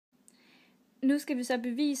Nu skal vi så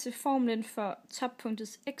bevise formlen for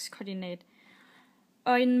toppunktets x-koordinat.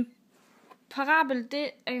 Og en parabel, det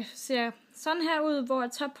ser sådan her ud, hvor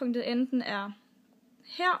toppunktet enten er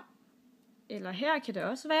her, eller her kan det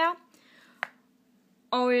også være.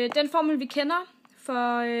 Og den formel, vi kender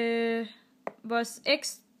for vores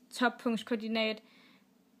x-toppunktskoordinat,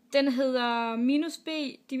 den hedder minus b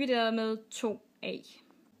divideret med 2a.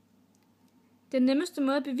 Den nemmeste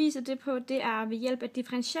måde at bevise det på, det er ved hjælp af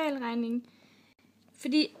differentialregning.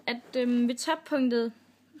 Fordi at ved toppunktet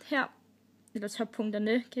her, eller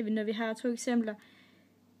toppunkterne, når vi har 2 eksempler,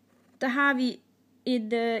 der har vi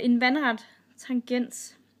en vandret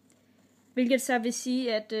tangens, hvilket så vil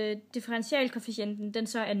sige, at differentialkoefficienten den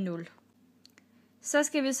så er 0. Så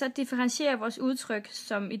skal vi så differentiere vores udtryk,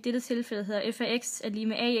 som i dette tilfælde hedder f af x er lige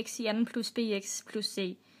med ax i anden plus bx plus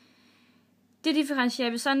c. Det differentierer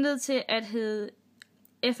vi så ned til at hedde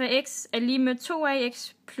f af x er lige med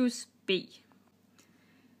 2ax plus b.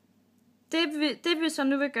 Det vi så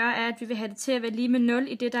nu vil gøre, er, at vi vil have det til at være lige med 0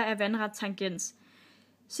 i det, der er vandret tangens.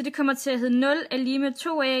 Så det kommer til at hedde 0 er lige med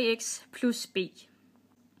 2ax plus b.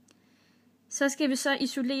 Så skal vi så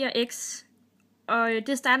isolere x, og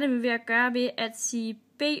det starter vi ved at gøre ved at sige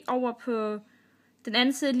b over på den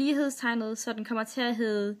anden side af lighedstegnet, så den kommer til at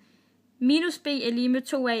hedde minus b er lige med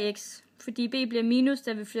 2ax, fordi b bliver minus,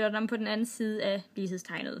 da vi flytter den om på den anden side af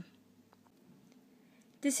lighedstegnet.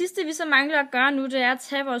 Det sidste vi så mangler at gøre nu, det er at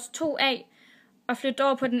tage vores 2a og flytte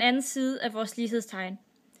over på den anden side af vores lighedstegn.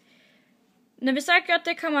 Når vi så har gjort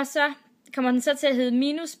det, kommer den så til at hedde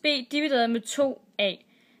minus b divideret med 2a.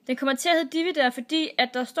 Den kommer til at hedde divideret, fordi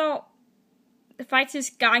at der står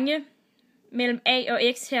faktisk gange mellem a og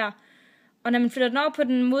x her. Og når man flytter den over på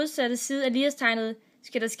den modsatte side af lighedstegnet,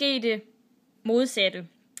 skal der ske det modsatte.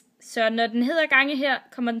 Så når den hedder gange her,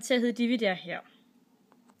 kommer den til at hedde dividere her.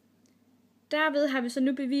 Derved har vi så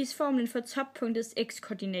nu bevist formlen for toppunktets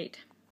x-koordinat.